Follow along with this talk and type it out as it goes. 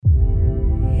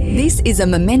This is a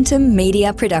Momentum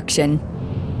Media production.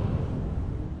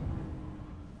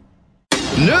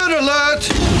 Nerd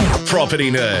alert!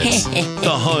 Property Nerds, the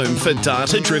home for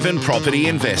data-driven property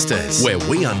investors, where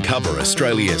we uncover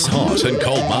Australia's hot and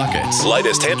cold markets,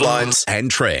 latest headlines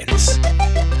and trends.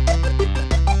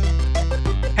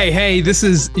 Hey, this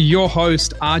is your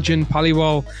host, Arjun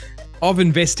Paliwal of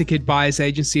InvestorKit Buyers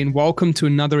Agency, and welcome to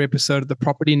another episode of the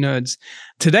Property Nerds.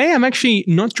 Today, I'm actually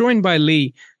not joined by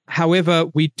Lee. However,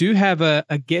 we do have a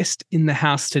guest in the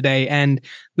house today, and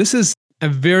this is a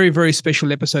very, very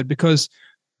special episode because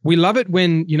we love it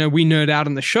when, we nerd out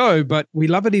on the show, but we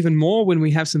love it even more when we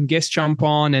have some guests jump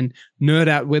on and nerd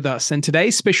out with us. And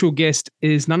today's special guest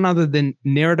is none other than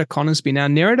Nerida Conisbee. Now,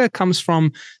 Nerida comes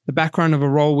from the background of a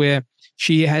role where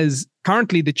she is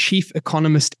currently the chief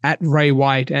economist at Ray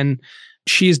White, and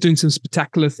she is doing some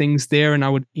spectacular things there. And I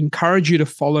would encourage you to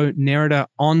follow Nerida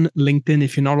on LinkedIn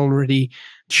if you're not already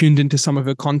tuned into some of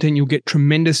her content. You'll get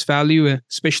tremendous value,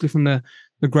 especially from the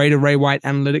greater Ray White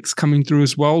analytics coming through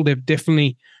as well. They've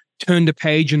definitely turned a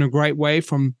page in a great way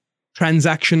from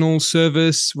transactional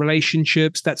service,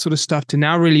 relationships, that sort of stuff, to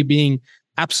now really being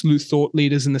absolute thought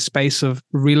leaders in the space of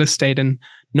real estate. And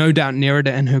no doubt Nerida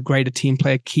and her greater team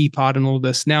play a key part in all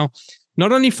this. Now,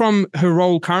 not only from her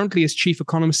role currently as chief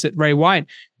economist at Ray White,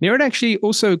 Nerida actually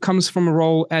also comes from a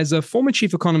role as a former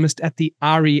chief economist at the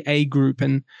REA Group.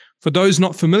 And for those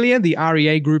not familiar, the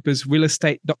REA Group is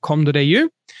realestate.com.au.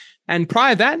 And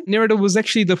prior to that, Nerida was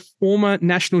actually the former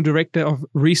national director of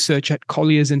research at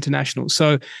Colliers International.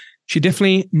 So she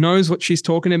definitely knows what she's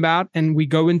talking about, and we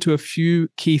go into a few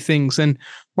key things. And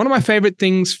one of my favorite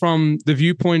things from the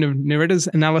viewpoint of Nerida's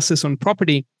analysis on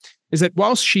property is that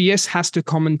whilst she, yes, has to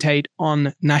commentate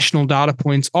on national data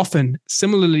points often,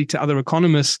 similarly to other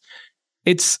economists,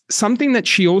 it's something that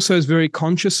she also is very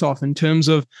conscious of in terms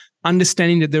of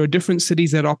understanding that there are different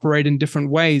cities that operate in different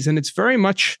ways. And it's very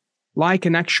much like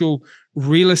an actual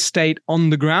real estate on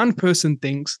the ground person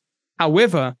thinks,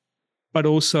 however, but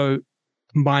also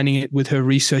combining it with her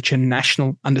research and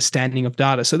national understanding of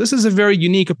data. So this is a very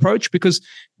unique approach because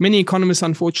many economists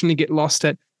unfortunately get lost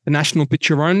at the national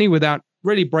picture only without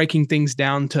really breaking things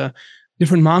down to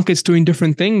different markets doing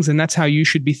different things. And that's how you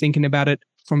should be thinking about it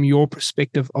from your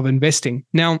perspective of investing.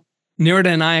 Now, Nerida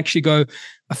and I actually go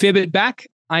a fair bit back.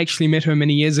 I actually met her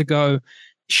many years ago.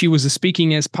 She was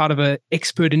speaking as part of an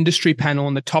expert industry panel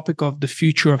on the topic of the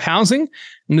future of housing.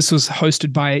 And this was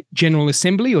hosted by General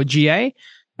Assembly or GA.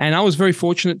 And I was very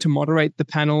fortunate to moderate the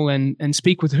panel and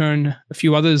speak with her and a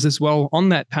few others as well on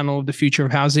that panel of the future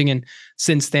of housing. And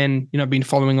since then, I've been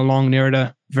following along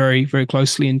Nerida very, very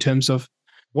closely in terms of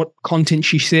what content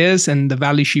she shares and the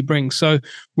value she brings. So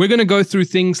we're going to go through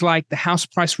things like the house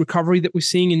price recovery that we're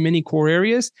seeing in many core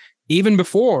areas, even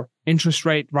before interest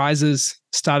rate rises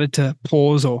started to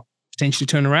pause or potentially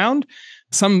turn around.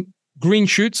 Some green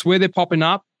shoots where they're popping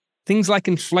up, things like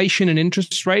inflation and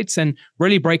interest rates, and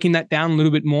really breaking that down a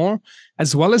little bit more,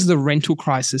 as well as the rental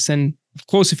crisis. And of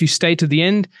course, if you stay to the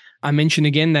end, I mentioned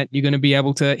again that you're going to be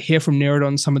able to hear from Nerida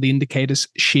on some of the indicators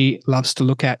she loves to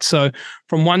look at. So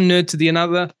from one nerd to the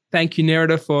another, thank you,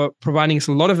 Nerida, for providing us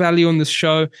a lot of value on this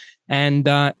show. And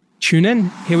tune in.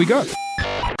 Here we go.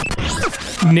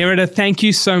 Nerida, thank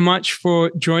you so much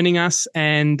for joining us.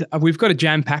 And we've got a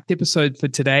jam-packed episode for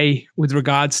today with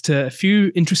regards to a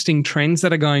few interesting trends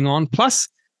that are going on. Plus,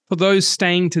 for those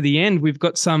staying to the end, we've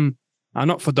got some,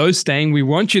 not for those staying, we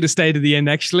want you to stay to the end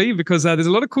actually, because there's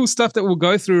a lot of cool stuff that we'll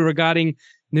go through regarding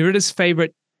Nerida's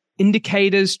favorite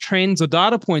indicators, trends, or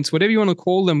data points, whatever you want to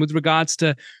call them, with regards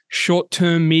to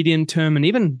short-term, medium-term, and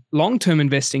even long-term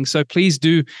investing. So please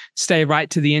do stay right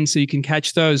to the end so you can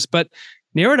catch those. But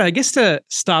Nerida, I guess to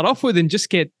start off with and just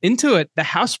get into it, the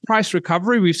house price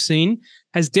recovery we've seen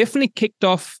has definitely kicked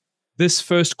off this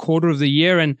first quarter of the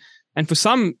year and for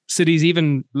some cities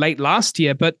even late last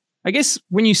year. But I guess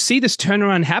when you see this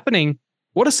turnaround happening,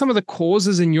 what are some of the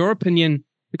causes in your opinion?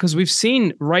 Because we've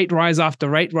seen rate rise after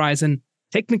rate rise and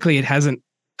technically it hasn't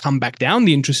come back down,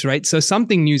 the interest rate. So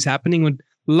something new's happening. Would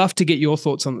love to get your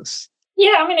thoughts on this.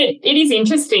 Yeah, I mean, it is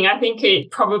interesting. I think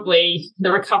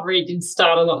the recovery did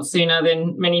start a lot sooner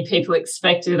than many people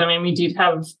expected. I mean, we did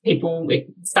have people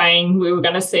saying we were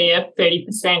going to see a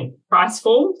 30% price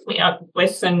fall,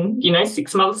 less than,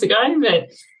 6 months ago, but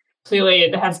clearly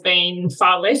it has been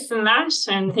far less than that,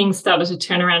 and things started to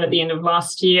turn around at the end of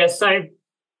last year. So,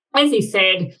 as you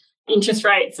said, interest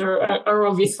rates are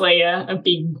obviously a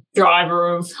big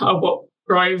driver of what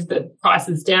drove the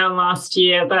prices down last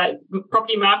year, but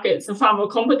property markets are far more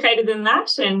complicated than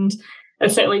that and are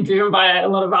certainly driven by a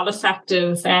lot of other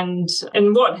factors. And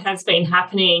what has been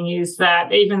happening is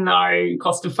that even though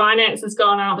cost of finance has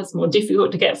gone up, it's more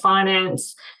difficult to get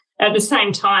finance. At the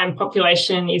same time,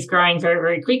 population is growing very,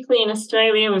 very quickly in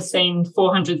Australia. We've seen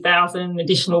 400,000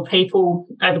 additional people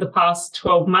over the past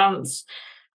 12 months.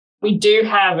 We do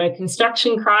have a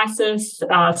construction crisis, so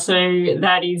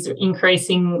that is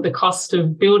increasing the cost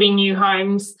of building new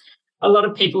homes. A lot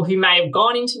of people who may have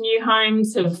gone into new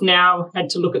homes have now had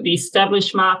to look at the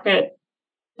established market,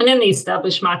 and then the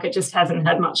established market just hasn't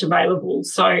had much available.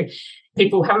 So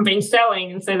people haven't been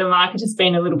selling, and so the market has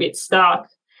been a little bit stuck.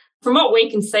 From what we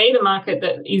can see, the market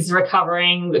that is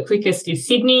recovering the quickest is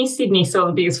Sydney. Sydney saw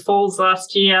the biggest falls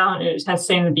last year, and it has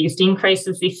seen the biggest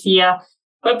increases this year.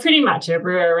 But pretty much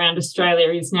everywhere around Australia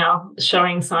is now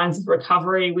showing signs of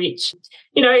recovery, which,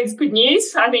 is good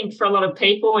news. I think for a lot of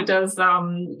people, it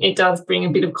does bring a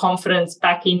bit of confidence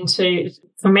back into,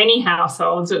 for many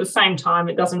households. At the same time,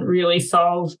 it doesn't really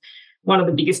solve one of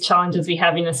the biggest challenges we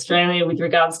have in Australia with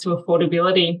regards to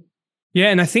affordability. Yeah,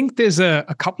 and I think there's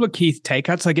a couple of key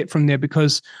takeouts I get from there,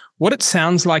 because what it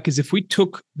sounds like is if we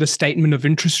took the statement of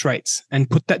interest rates and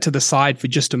put that to the side for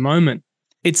just a moment,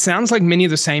 it sounds like many of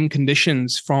the same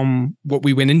conditions from what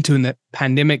we went into in the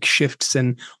pandemic shifts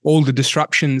and all the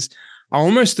disruptions are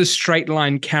almost a straight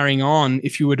line carrying on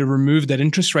if you were to remove that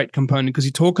interest rate component, because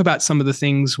you talk about some of the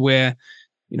things where,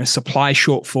 supply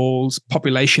shortfalls,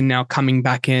 population now coming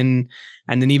back in,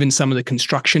 and then even some of the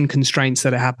construction constraints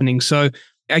that are happening. So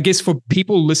I guess for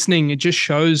people listening, it just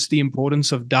shows the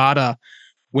importance of data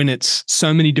when it's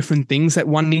so many different things that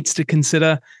one needs to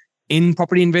consider in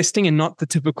property investing, and not the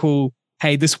typical,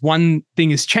 hey, this one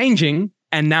thing is changing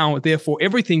and now therefore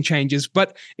everything changes.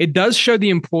 But it does show the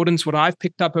importance, what I've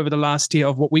picked up over the last year,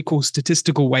 of what we call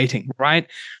statistical weighting, right?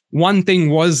 One thing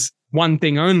was one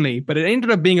thing only, but it ended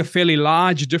up being a fairly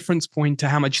large difference point to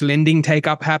how much lending take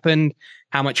up happened,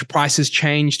 how much prices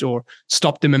changed or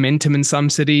stopped the momentum in some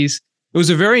cities. It was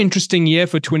a very interesting year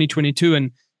for 2022,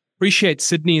 and appreciate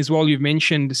Sydney as well. You've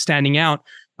mentioned standing out.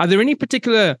 Are there any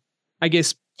particular,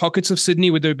 pockets of Sydney,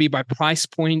 whether it be by price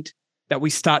point, that we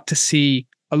start to see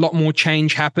a lot more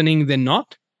change happening than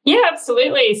not? Yeah,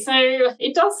 absolutely. So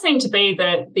it does seem to be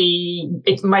that the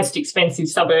most expensive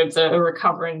suburbs are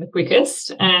recovering the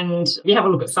quickest. And if you have a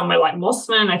look at somewhere like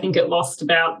Mosman, I think it lost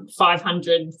about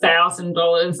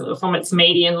 $500,000 from its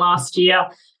median last year.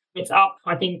 It's up,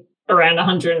 I think, around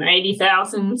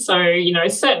 180,000. So,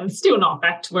 certainly still not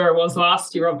back to where it was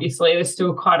last year. Obviously, there's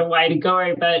still quite a way to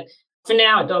go, but for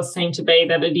now, it does seem to be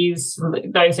that it is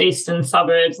those eastern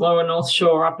suburbs, lower North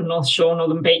Shore, upper North Shore,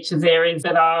 Northern Beaches areas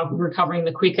that are recovering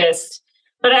the quickest.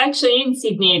 But actually in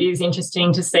Sydney, it is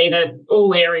interesting to see that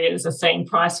all areas are seeing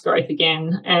price growth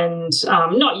again, and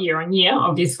not year on year,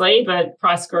 obviously, but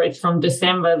price growth from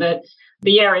December. That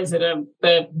the areas that are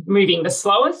moving the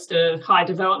slowest are high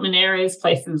development areas,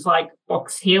 places like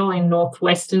Box Hill in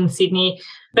northwestern Sydney.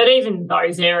 But even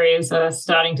those areas are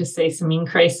starting to see some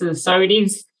increases. So it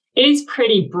is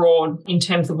pretty broad in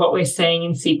terms of what we're seeing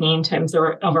in Sydney in terms of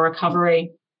a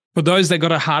recovery. For those that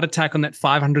got a heart attack on that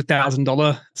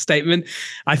 $500,000 statement,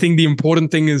 I think the important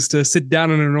thing is to sit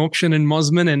down in an auction in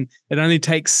Mosman, and it only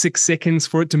takes 6 seconds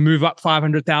for it to move up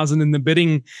 500,000 in the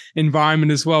bidding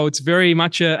environment as well. It's very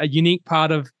much a unique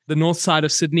part of the north side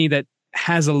of Sydney that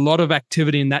has a lot of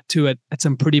activity in that too at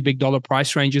some pretty big dollar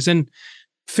price ranges. And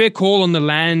fair call on the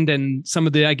land and some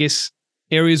of the,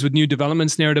 areas with new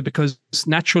developments, Nerida, because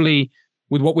naturally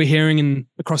with what we're hearing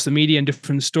across the media and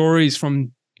different stories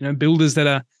from builders that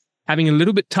are having a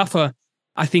little bit tougher,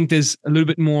 I think there's a little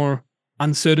bit more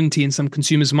uncertainty in some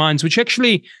consumers' minds, which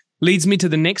actually leads me to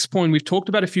the next point. We've talked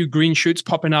about a few green shoots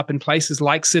popping up in places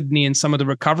like Sydney and some of the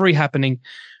recovery happening.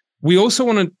 We also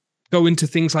want to go into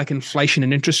things like inflation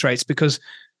and interest rates, because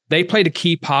they played a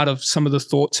key part of some of the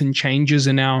thoughts and changes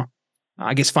in our,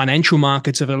 financial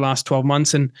markets over the last 12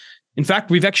 months. And in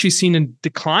fact, we've actually seen a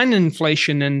decline in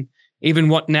inflation and even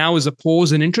what now is a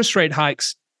pause in interest rate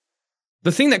hikes.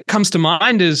 The thing that comes to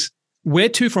mind is where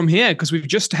to from here, because we've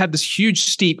just had this huge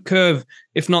steep curve,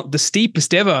 if not the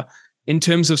steepest ever, in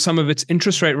terms of some of its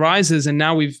interest rate rises. And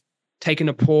now we've taken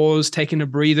a pause, taken a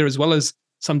breather, as well as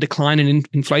some decline in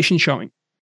inflation showing.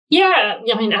 Yeah,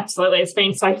 absolutely. It's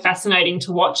been so fascinating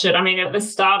to watch it. At the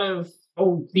start of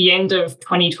the end of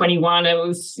 2021, it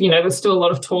was, there's still a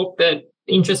lot of talk that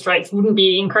interest rates wouldn't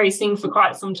be increasing for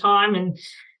quite some time. And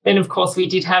then, of course, we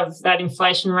did have that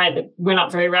inflation rate that went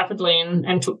up very rapidly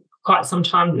and took quite some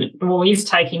time, is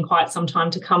taking quite some time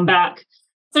to come back.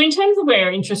 So in terms of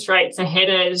where interest rates are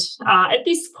headed, at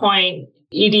this point,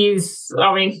 it is,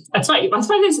 I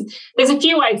suppose there's a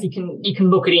few ways you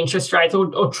can look at interest rates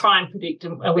or try and predict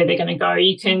where they're going to go.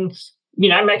 You can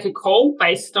make a call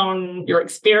based on your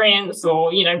experience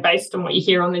or, based on what you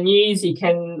hear on the news. You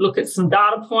can look at some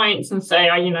data points and say,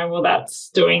 well, that's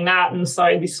doing that, and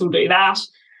so this will do that.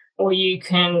 Or you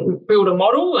can build a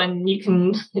model and you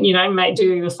can,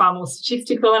 do a far more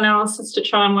statistical analysis to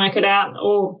try and work it out.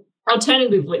 Or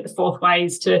alternatively, the fourth way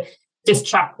is to just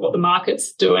track what the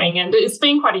market's doing. And it's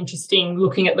been quite interesting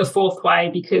looking at the fourth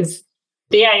way because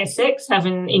the ASX have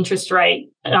an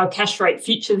cash rate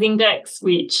futures index,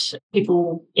 which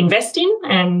people invest in,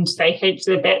 and they hedge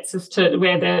their bets as to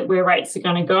where rates are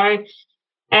going to go.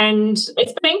 And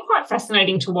it's been quite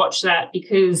fascinating to watch that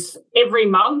because every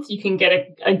month you can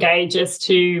get a gauge as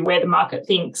to where the market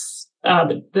thinks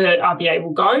the RBA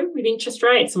will go with interest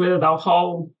rates, whether they'll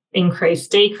hold, increase,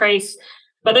 decrease.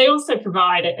 But they also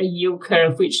provide a yield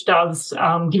curve, which does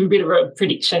give a bit of a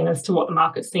prediction as to what the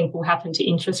markets think will happen to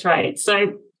interest rates.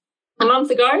 So a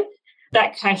month ago,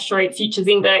 that cash rate futures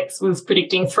index was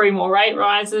predicting 3 more rate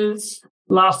rises.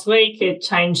 Last week, it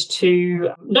changed to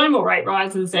no more rate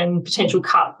rises and potential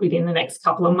cut within the next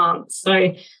couple of months.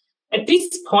 So at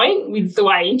this point, with the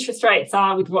way interest rates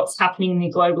are, with what's happening in the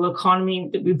global economy,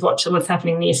 with what's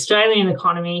happening in the Australian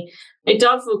economy, it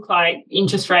does look like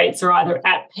interest rates are either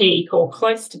at peak or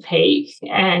close to peak,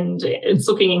 and it's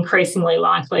looking increasingly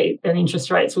likely that interest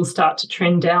rates will start to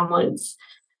trend downwards.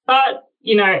 But,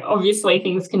 obviously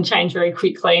things can change very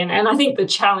quickly. And I think the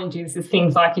challenge is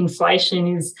things like inflation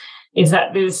is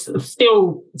that there's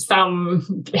still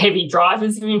some heavy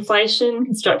drivers of inflation.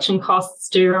 Construction costs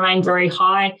do remain very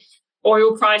high.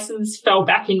 Oil prices fell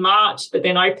back in March, but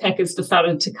then OPEC has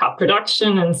decided to cut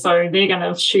production, and so they're going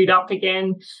to shoot up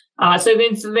again. So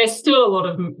there's still a lot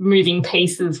of moving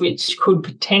pieces which could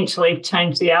potentially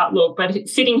change the outlook. But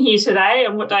sitting here today,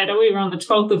 and what date are we? We're on the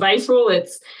 12th of April. It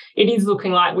is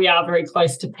looking like we are very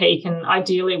close to peak, and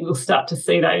ideally we'll start to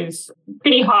see those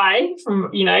pretty high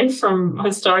from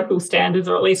historical standards,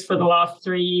 or at least for the last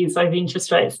 3 years, those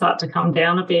interest rates start to come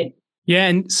down a bit. Yeah,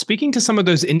 and speaking to some of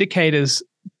those indicators,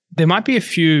 there might be a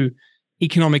few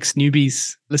economics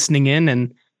newbies listening in,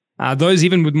 and those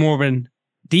even with more of a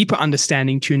deeper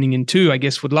understanding tuning in too. I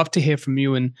guess would love to hear from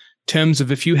you in terms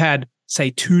of if you had, say,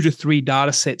 2 to 3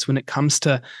 data sets when it comes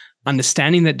to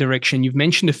understanding that direction. You've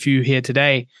mentioned a few here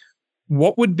today.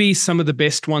 What would be some of the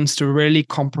best ones to really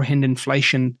comprehend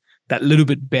inflation that little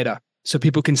bit better so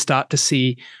people can start to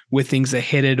see where things are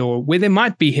headed or where they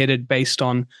might be headed based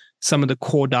on some of the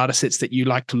core data sets that you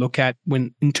like to look at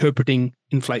when interpreting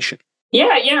inflation? Yeah,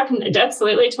 I can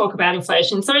absolutely talk about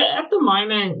inflation. So at the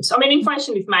moment,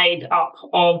 inflation is made up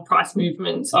of price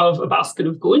movements of a basket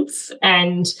of goods,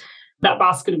 and that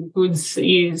basket of goods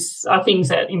are things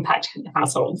that impact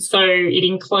households. So it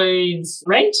includes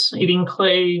rent, it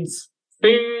includes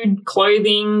food,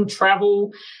 clothing,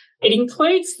 travel. It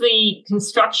includes the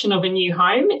construction of a new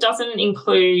home. It doesn't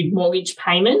include mortgage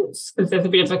payments because there's a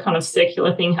bit of a kind of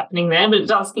circular thing happening there, but it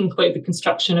does include the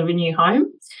construction of a new home.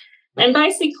 And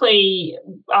basically,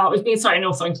 it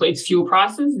also includes fuel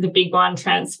prices, the big one,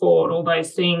 transport, all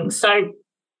those things. So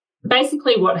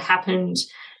basically what happened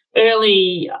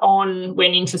early on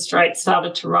when interest rates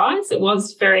started to rise, it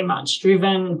was very much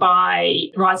driven by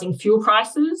rising fuel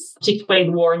prices, particularly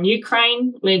the war in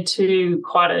Ukraine led to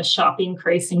quite a sharp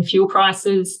increase in fuel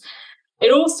prices.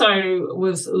 It also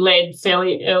was led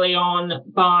fairly early on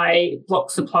by block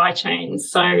supply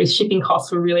chains. So shipping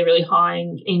costs were really, really high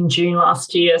in June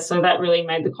last year. So that really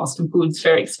made the cost of goods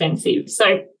very expensive.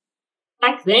 So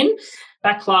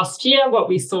back last year, what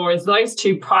we saw is those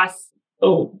two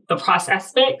the price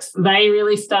aspects, they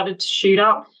really started to shoot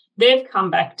up. They've come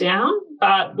back down,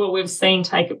 but what we've seen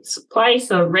take its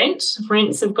place are rents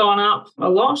have gone up a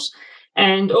lot,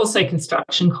 and also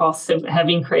construction costs have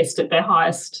increased at their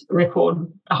highest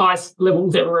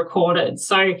levels ever recorded.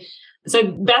 So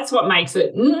that's what makes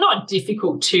it not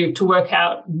difficult to work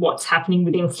out what's happening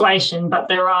with inflation, but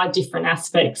there are different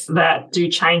aspects that do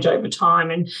change over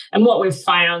time. And what we've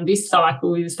found this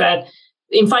cycle is that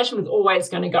inflation was always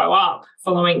going to go up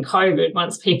following COVID.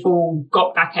 Once people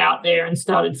got back out there and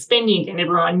started spending again,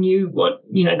 everyone knew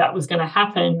that was going to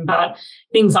happen. But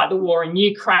things like the war in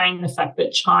Ukraine, the fact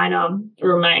that China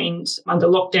remained under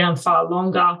lockdown far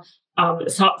longer,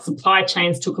 supply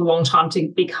chains took a long time to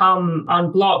become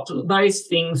unblocked. Those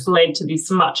things led to this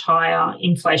much higher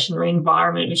inflationary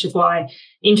environment, which is why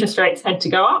interest rates had to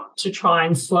go up to try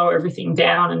and slow everything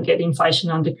down and get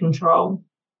inflation under control.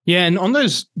 Yeah, and on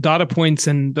those data points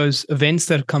and those events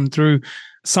that have come through,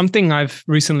 something I've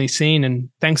recently seen, and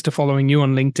thanks to following you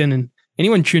on LinkedIn, and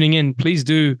anyone tuning in, please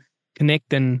do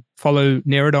connect and follow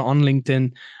Nerida on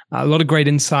LinkedIn. A lot of great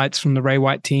insights from the Ray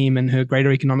White team and her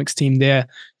Greater Economics team there,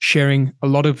 sharing a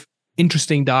lot of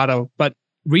interesting data. But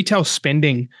retail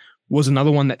spending was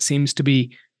another one that seems to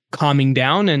be calming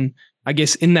down. And I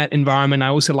guess in that environment, I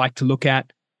also like to look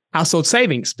at household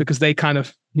savings because they kind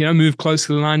of, move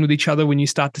closely in line with each other when you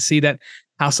start to see that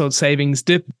household savings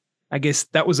dip. I guess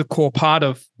that was a core part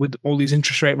of with all these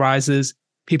interest rate rises,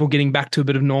 people getting back to a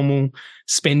bit of normal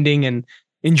spending and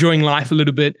enjoying life a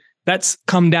little bit. That's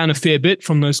come down a fair bit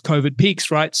from those COVID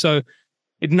peaks, right? So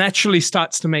it naturally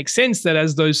starts to make sense that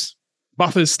as those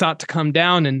buffers start to come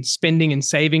down and spending and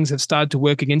savings have started to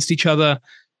work against each other,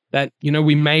 that,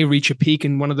 we may reach a peak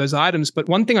in one of those items. But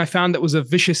one thing I found that was a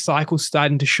vicious cycle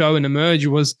starting to show and emerge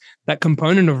was that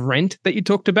component of rent that you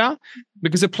talked about,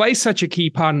 because it plays such a key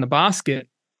part in the basket.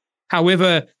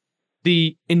 However,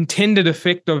 the intended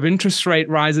effect of interest rate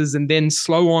rises and then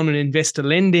slow on in investor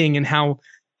lending and how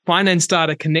finance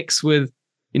data connects with,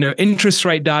 interest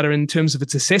rate data in terms of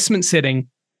its assessment setting,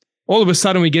 all of a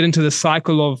sudden we get into the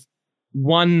cycle of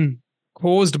one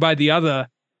caused by the other,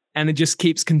 and it just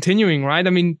keeps continuing, right? I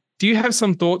mean, do you have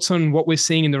some thoughts on what we're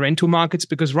seeing in the rental markets?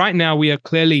 Because right now we are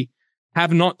clearly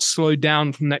have not slowed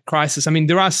down from that crisis. I mean,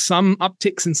 there are some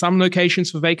upticks in some locations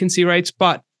for vacancy rates,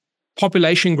 but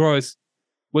population growth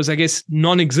was, I guess,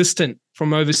 non-existent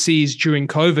from overseas during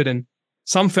COVID. And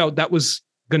some felt that was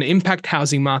going to impact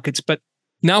housing markets, but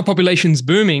now population's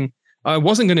booming. It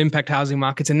wasn't going to impact housing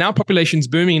markets. And now population's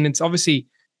booming, and it's obviously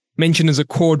mentioned as a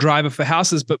core driver for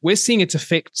houses, but we're seeing its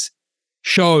effects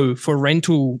show for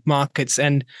rental markets.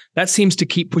 And that seems to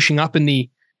keep pushing up in the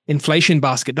inflation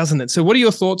basket, doesn't it? So what are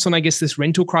your thoughts on, I guess, this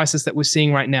rental crisis that we're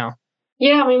seeing right now?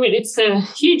 Yeah, I mean, it's a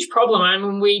huge problem. I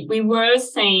mean, we were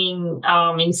seeing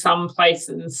in some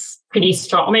places pretty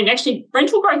strong. I mean, actually,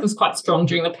 rental growth was quite strong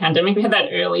during the pandemic. We had that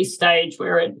early stage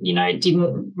where it,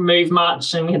 didn't move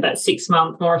much, and we had that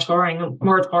 6-month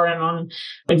moratorium on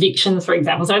evictions, for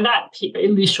example. So that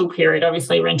initial period,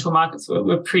 obviously, rental markets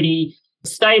were pretty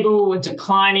stable.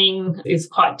 Declining is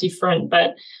quite different.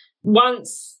 But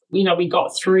once we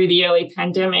got through the early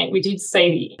pandemic, we did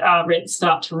see rents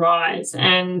start to rise.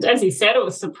 And as you said, it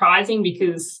was surprising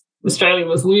because Australia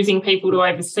was losing people to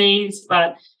overseas,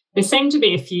 but there seemed to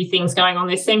be a few things going on.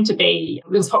 There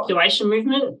was population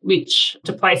movement, which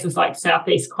to places like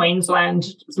southeast Queensland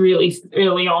really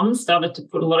early on started to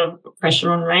put a lot of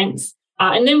pressure on rents.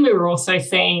 And then we were also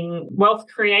seeing wealth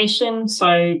creation.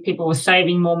 So people were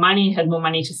saving more money, had more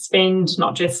money to spend,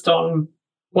 not just on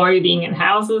clothing and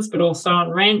houses, but also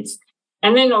on rents.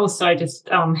 And then also just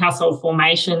household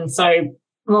formation. So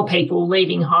more people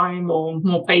leaving home or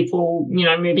more people,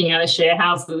 moving out of share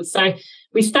houses. So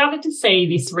we started to see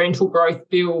this rental growth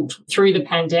build through the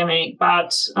pandemic.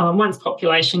 But once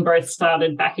population growth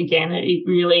started back again, it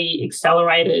really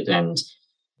accelerated. And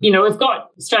we've got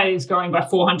Australia's growing by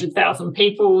 400,000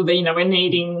 people. We're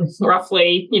needing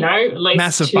roughly, at least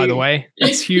massive, by the way.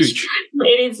 That's huge.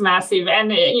 It is massive.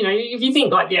 And, if you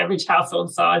think like the average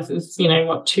household size is,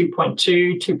 2.2,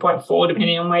 2.4,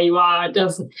 depending on where you are, it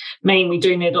doesn't mean we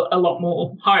do need a lot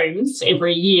more homes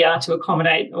every year to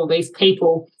accommodate all these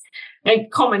people. A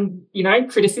common,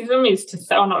 criticism is to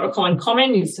say, or not a common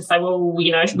comment, is to say, well,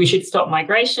 we should stop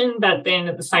migration. But then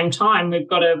at the same time, we've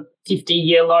got a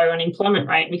 50-year low unemployment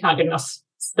rate. We can't get enough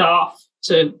staff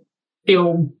to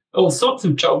fill all sorts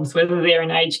of jobs, whether they're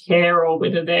in aged care or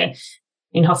whether they're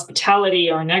in hospitality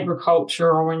or in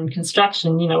agriculture or in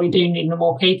construction. We do need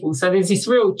more people. So there's this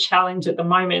real challenge at the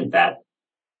moment that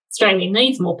Australia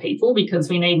needs more people because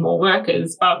we need more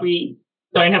workers, but we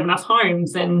don't have enough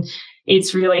homes, and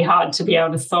it's really hard to be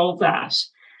able to solve that.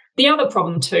 The other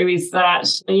problem too is that,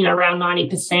 around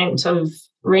 90% of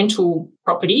rental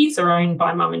properties are owned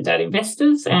by mum and dad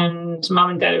investors, and mum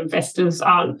and dad investors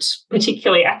aren't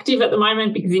particularly active at the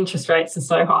moment because interest rates are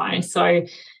so high. So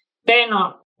they're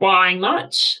not buying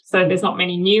much. So there's not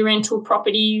many new rental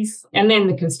properties. And then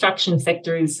the construction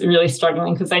sector is really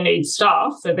struggling because they need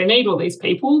staff. So they need all these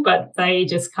people, but they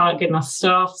just can't get enough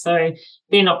staff. So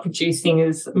they're not producing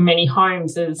as many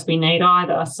homes as we need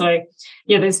either. So,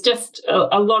 there's just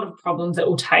a lot of problems that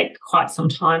will take quite some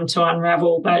time to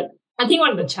unravel. But I think one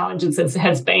of the challenges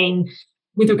has been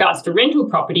with regards to rental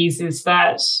properties is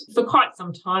that for quite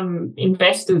some time,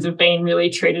 investors have been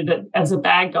really treated as the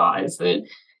bad guys, that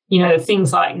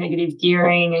things like negative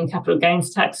gearing and capital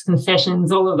gains tax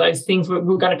concessions, all of those things were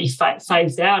going to be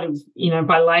phased out of,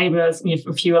 by Labor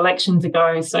a few elections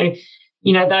ago. So,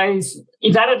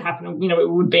 if that had happened, it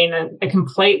would be in a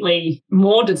completely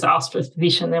more disastrous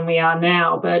position than we are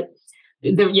now. But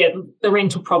the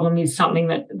rental problem is something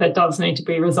that does need to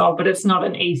be resolved, but it's not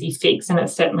an easy fix, and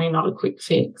it's certainly not a quick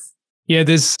fix. Yeah,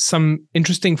 there's some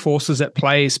interesting forces at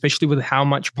play, especially with how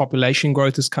much population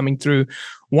growth is coming through.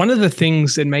 One of the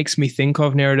things that makes me think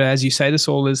of, Nerida, as you say this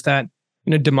all, is that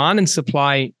demand and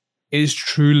supply is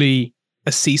truly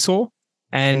a seesaw.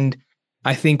 And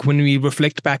I think when we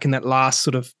reflect back in that last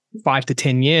sort of 5 to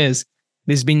 10 years,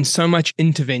 there's been so much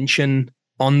intervention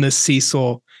on this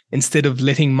seesaw instead of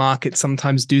letting markets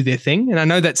sometimes do their thing. And I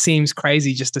know that seems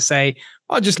crazy just to say,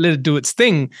 oh, just let it do its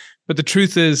thing. But the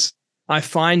truth is, I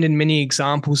find in many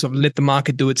examples of let the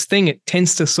market do its thing, it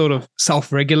tends to sort of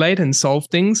self-regulate and solve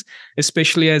things,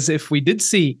 especially as if we did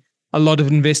see a lot of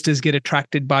investors get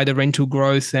attracted by the rental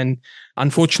growth. And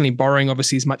unfortunately, borrowing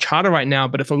obviously is much harder right now.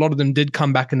 But if a lot of them did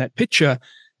come back in that picture,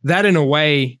 that in a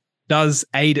way does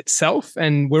aid itself.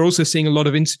 And we're also seeing a lot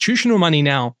of institutional money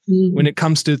now when it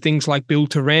comes to things like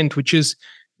build to rent, which is,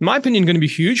 in my opinion, going to be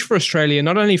huge for Australia,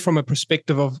 not only from a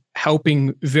perspective of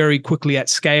helping very quickly at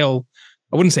scale.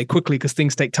 I wouldn't say quickly because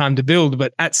things take time to build,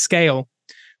 but at scale.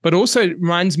 But also it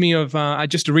reminds me of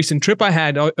just a recent trip I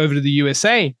had over to the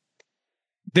USA.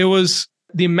 There was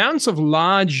the amounts of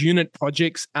large unit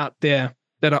projects out there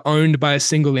that are owned by a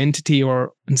single entity,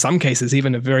 or in some cases,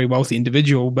 even a very wealthy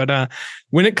individual. But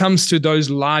when it comes to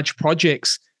those large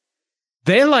projects,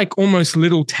 they're like almost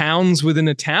little towns within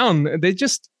a town. They're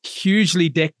just hugely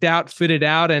decked out, fitted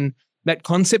out. And that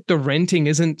concept of renting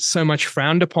isn't so much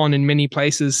frowned upon in many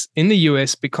places in the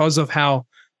US because of how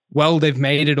well they've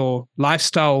made it or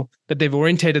lifestyle that they've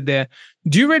orientated there.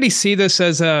 Do you really see this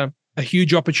as a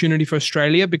huge opportunity for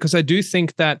Australia? Because I do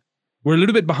think that we're a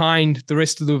little bit behind the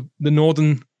rest of the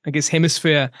northern, I guess,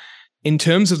 hemisphere in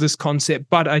terms of this concept.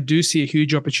 But I do see a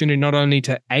huge opportunity not only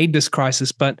to aid this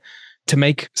crisis, but to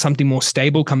make something more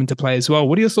stable come into play as well.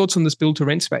 What are your thoughts on this build to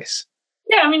rent space?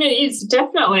 Yeah, I mean, it's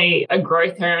definitely a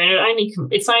growth area. I mean,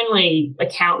 it only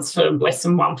accounts for less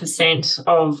than 1%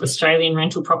 of Australian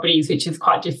rental properties, which is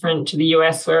quite different to the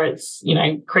US, where it's,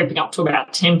 creeping up to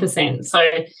about 10%. So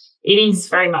it is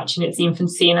very much in its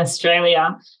infancy in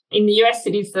Australia. In the US,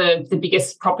 it is the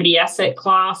biggest property asset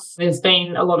class. There's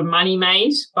been a lot of money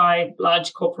made by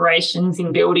large corporations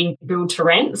in building build to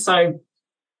rent. So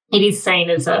it is seen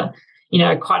as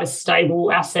quite a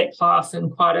stable asset class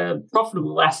and quite a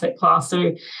profitable asset class.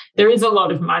 So there is a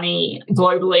lot of money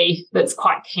globally that's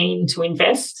quite keen to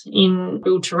invest in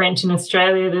build to rent in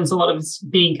Australia. There's a lot of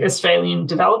big Australian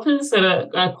developers that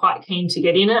are quite keen to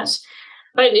get in it.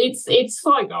 But it's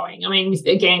slow going. I mean,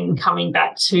 again, coming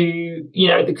back to,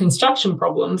 the construction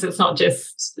problems, it's not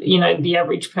just, the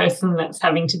average person that's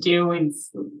having to deal with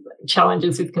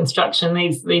challenges with construction.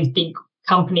 These big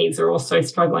companies are also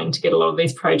struggling to get a lot of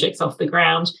these projects off the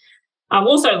ground.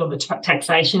 Also, a lot of the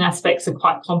taxation aspects are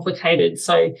quite complicated.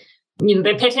 So,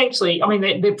 there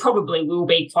probably will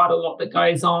be quite a lot that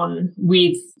goes on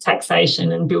with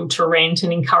taxation and build to rent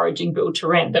and encouraging build to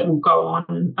rent that will go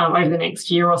on over the next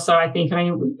year or so, I think. I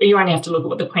mean, you only have to look at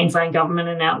what the Queensland government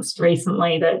announced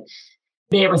recently, that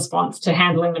their response to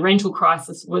handling the rental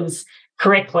crisis was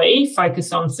correctly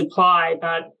focused on supply,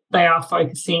 but they are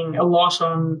focusing a lot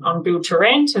on build to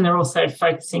rent, and they're also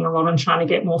focusing a lot on trying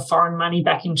to get more foreign money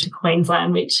back into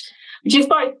Queensland, which is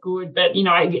both good. But,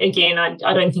 again, I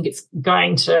don't think it's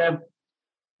going to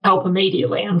help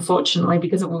immediately, unfortunately,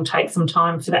 because it will take some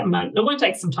time for that money. It won't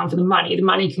take some time for the money. The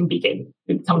money can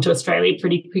come to Australia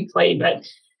pretty quickly, but,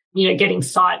 getting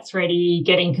sites ready,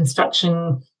 getting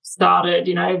construction started,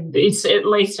 it's at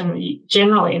least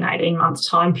generally an 18-month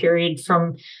time period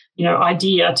from,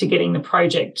 idea to getting the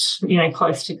project,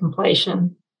 close to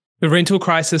completion. The rental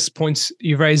crisis points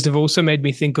you've raised have also made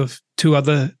me think of two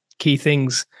other key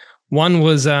things. One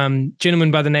was a gentleman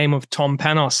by the name of Tom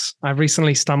Panos. I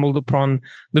recently stumbled upon a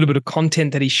little bit of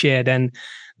content that he shared, and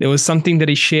there was something that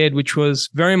he shared which was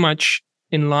very much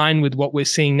in line with what we're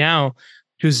seeing now,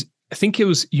 because I think it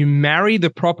was you marry the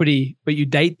property, but you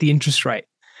date the interest rate.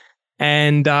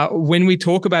 And when we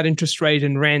talk about interest rate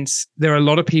and rents, there are a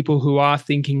lot of people who are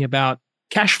thinking about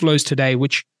cash flows today,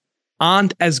 which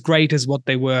aren't as great as what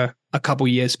they were a couple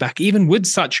of years back, even with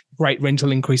such great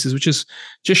rental increases, which just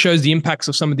shows the impacts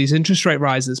of some of these interest rate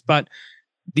rises. But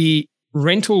the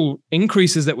rental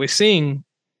increases that we're seeing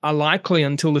are likely,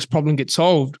 until this problem gets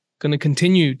solved, going to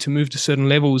continue to move to certain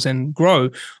levels and grow.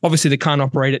 Obviously, they can't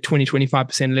operate at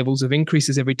 20-25% levels of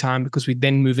increases every time, because we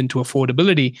then move into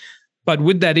affordability. But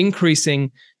with that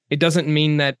increasing, it doesn't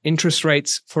mean that interest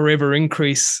rates forever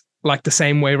increase like the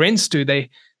same way rents do. They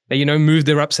move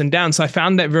their ups and downs. So I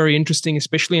found that very interesting,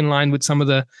 especially in line with some of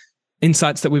the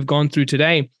insights that we've gone through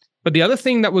today. But the other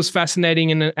thing that was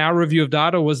fascinating in our review of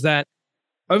data was that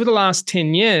over the last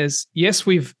 10 years, yes,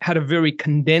 we've had a very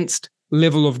condensed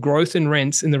level of growth in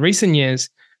rents in the recent years,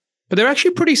 but they're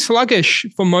actually pretty sluggish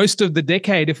for most of the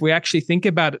decade if we actually think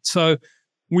about it. So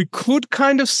we could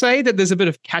kind of say that there's a bit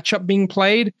of catch-up being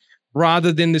played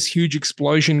rather than this huge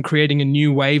explosion creating a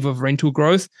new wave of rental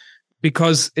growth.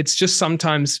 because it's just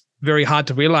sometimes very hard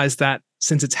to realize that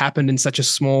since it's happened in such a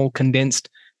small, condensed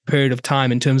period of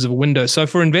time in terms of a window. So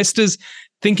for investors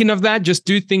thinking of that, just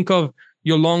do think of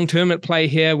your long-term at play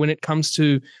here when it comes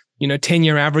to,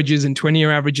 10-year averages and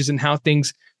 20-year averages and how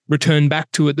things return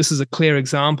back to it. This is a clear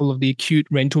example of the acute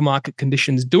rental market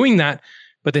conditions doing that.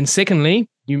 But then secondly,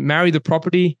 you marry the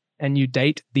property and you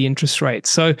date the interest rate.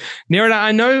 So Nerida,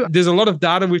 I know there's a lot of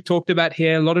data we've talked about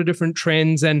here, a lot of different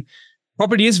trends, and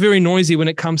property is very noisy when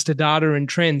it comes to data and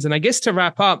trends. And I guess to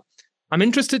wrap up, I'm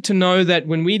interested to know that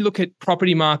when we look at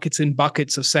property markets in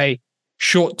buckets of, say,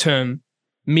 short term,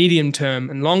 medium term,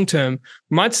 and long term,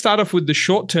 we might start off with the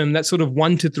short term, that sort of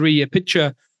 1 to 3 year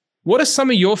picture. What are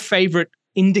some of your favorite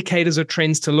indicators or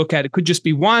trends to look at? It could just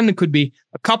be one, it could be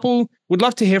a couple. Would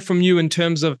love to hear from you in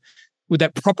terms of, with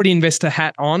that property investor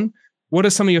hat on, what are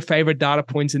some of your favorite data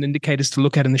points and indicators to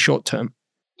look at in the short term?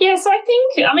 Yeah, so I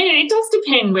think, it does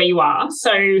depend where you are.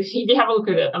 So if you have a look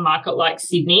at a market like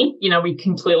Sydney, we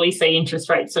can clearly see interest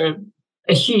rates are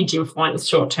a huge influence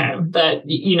short term, that,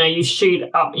 you shoot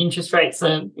up interest rates,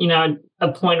 a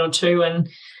point or two, and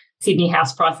Sydney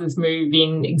house prices move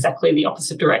in exactly the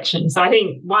opposite direction. So I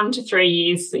think 1 to 3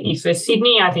 years for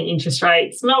Sydney, I think interest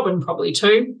rates, Melbourne probably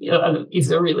 2,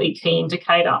 is a really key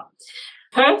indicator.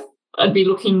 Perth, I'd be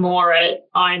looking more at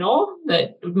iron ore,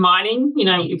 that mining.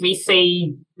 If we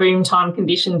see boom time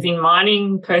conditions in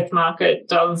mining, Perth market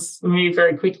does move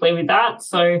very quickly with that.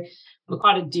 So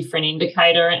quite a different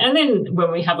indicator. And then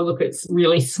when we have a look at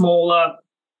really smaller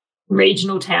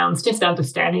regional towns, just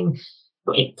understanding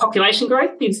population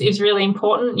growth is really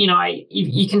important.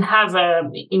 You can have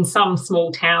in some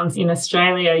small towns in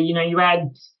Australia, you add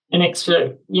an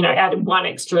extra, add one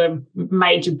extra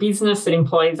major business that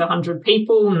employs 100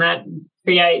 people, and that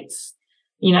creates,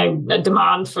 a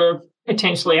demand for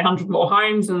potentially 100 more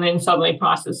homes, and then suddenly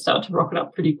prices start to rocket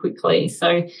up pretty quickly.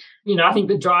 So, I think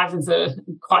the drivers are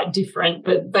quite different,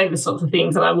 but they're the sorts of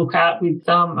things that I look at with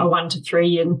a 1 to 3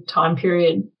 year time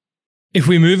period. If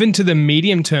we move into the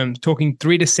medium term, talking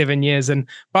 3 to 7 years, and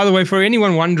by the way, for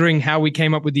anyone wondering how we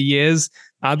came up with the years,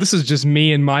 this is just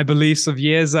me and my beliefs of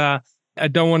years. I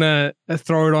don't want to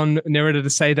throw it on Nerida to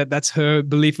say that that's her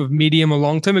belief of medium or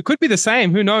long term. It could be the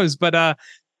same, who knows? But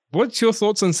what's your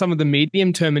thoughts on some of the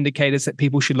medium term indicators that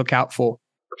people should look out for?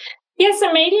 Yeah,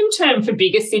 so medium term for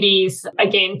bigger cities,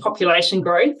 again, population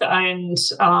growth and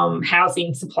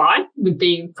housing supply would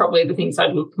be probably the things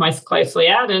I'd look most closely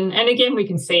at. And again, we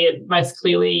can see it most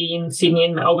clearly in Sydney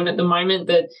and Melbourne at the moment,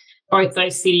 that both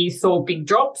those cities saw big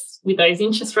drops with those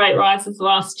interest rate rises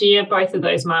last year. Both of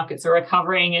those markets are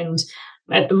recovering, and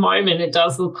at the moment it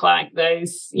does look like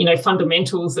those,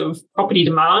 fundamentals of property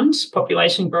demand,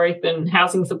 population growth and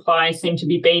housing supply seem to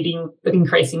be beating the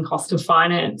increasing cost of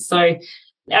finance. So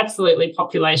absolutely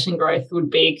population growth would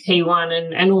be a key one,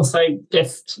 and also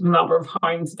just the number of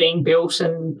homes being built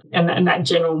and that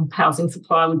general housing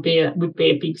supply would be a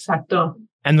big factor.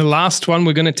 And the last one,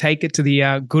 we're going to take it to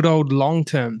the good old long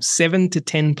term, 7 to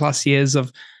 10 plus years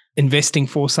of investing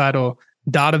foresight or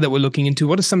data that we're looking into.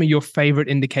 What are some of your favorite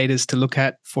indicators to look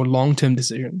at for long-term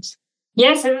decisions?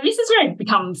 Yeah, so this is where it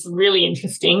becomes really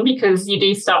interesting, because you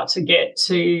do start to get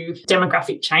to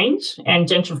demographic change, and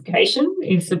gentrification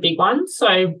is the big one.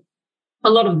 So a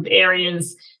lot of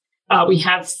areas we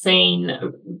have seen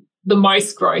the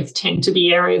most growth tend to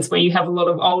be areas where you have a lot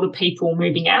of older people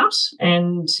moving out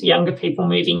and younger people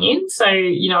moving in. So,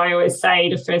 I always say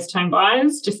to first home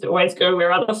buyers, just always go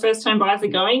where other first home buyers are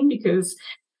going, because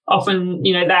often,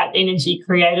 that energy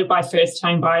created by first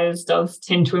home buyers does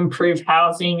tend to improve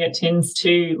housing. It tends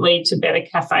to lead to better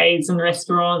cafes and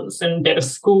restaurants and better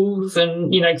schools,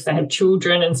 and, because they have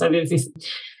children. And so there's this,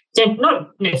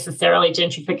 not necessarily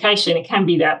gentrification, it can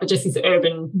be that, but just this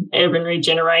urban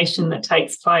regeneration that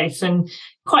takes place. And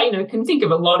quite, can think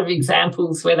of a lot of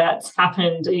examples where that's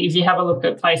happened. If you have a look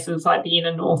at places like the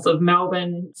inner north of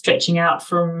Melbourne, stretching out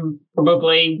from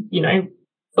probably,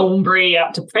 Thornbury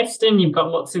out to Preston, you've got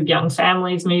lots of young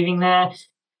families moving there.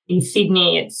 In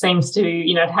Sydney, it seems to,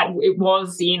 it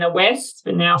was the inner west,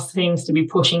 but now seems to be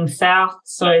pushing south.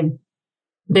 So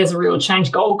there's a real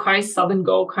change. Gold Coast, southern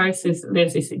Gold Coast,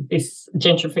 there's this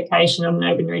gentrification and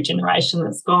urban regeneration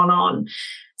that's gone on.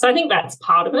 So I think that's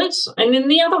part of it. And then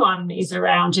the other one is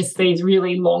around just these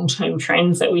really long-term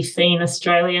trends that we see in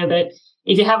Australia, that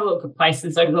if you have a look at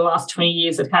places over the last 20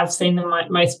 years that have seen the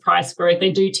most price growth,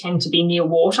 they do tend to be near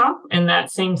water, and that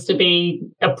seems to be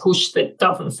a push that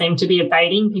doesn't seem to be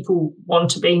abating. People want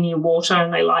to be near water,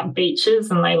 and they like beaches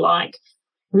and they like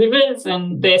rivers,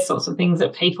 and they're sorts of things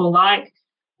that people like.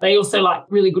 They also like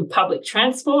really good public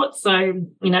transport. So,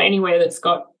 anywhere that's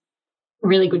got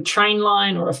really good train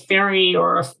line or a ferry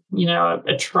or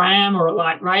a tram or a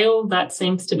light rail. That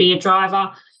seems to be a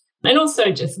driver. And also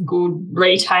just good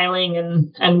retailing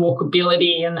and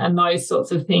walkability and those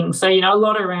sorts of things. So, a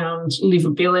lot around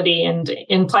livability, and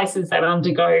in places that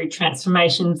undergo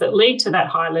transformations that lead to that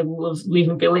high level of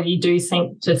livability do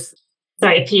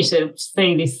appear to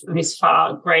see this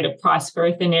far greater price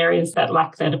growth in areas that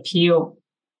lack that appeal.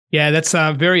 Yeah, that's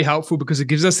very helpful because it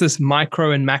gives us this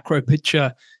micro and macro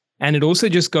picture. And it also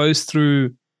just goes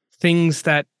through things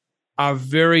that are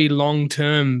very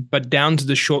long-term, but down to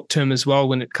the short-term as well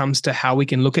when it comes to how we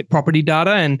can look at property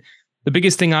data. And the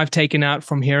biggest thing I've taken out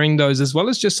from hearing those, as well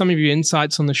as just some of your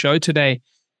insights on the show today,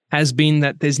 has been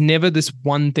that there's never this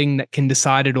one thing that can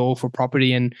decide it all for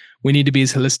property, and we need to be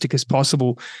as holistic as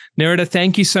possible. Nerida,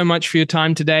 thank you so much for your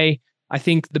time today. I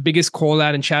think the biggest call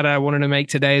out and shout out I wanted to make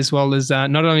today as well is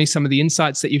not only some of the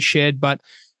insights that you've shared, but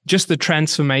just the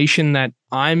transformation that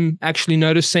I'm actually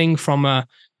noticing from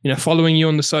following you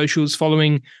on the socials,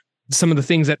 following some of the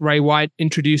things that Ray White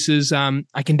introduces.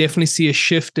 I can definitely see a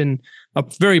shift in a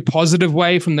very positive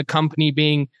way from the company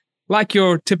being like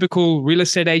your typical real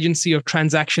estate agency of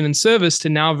transaction and service to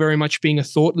now very much being a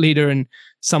thought leader and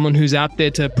someone who's out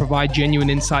there to provide genuine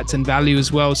insights and value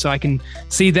as well. So I can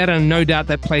see that, and no doubt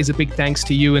that plays a big thanks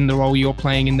to you and the role you're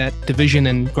playing in that division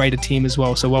and greater team as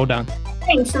well. So well done.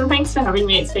 Thanks, and thanks for having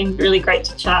me. It's been really great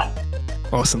to chat.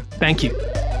 Awesome. Thank you.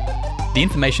 The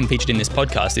information featured in this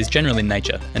podcast is general in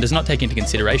nature and does not take into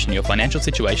consideration your financial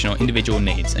situation or individual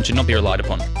needs and should not be relied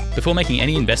upon. Before making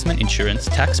any investment, insurance,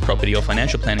 tax, property or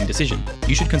financial planning decision,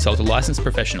 you should consult a licensed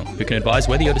professional who can advise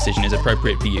whether your decision is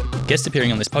appropriate for you. Guests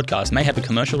appearing on this podcast may have a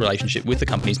commercial relationship with the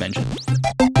companies mentioned.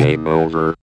 Game over.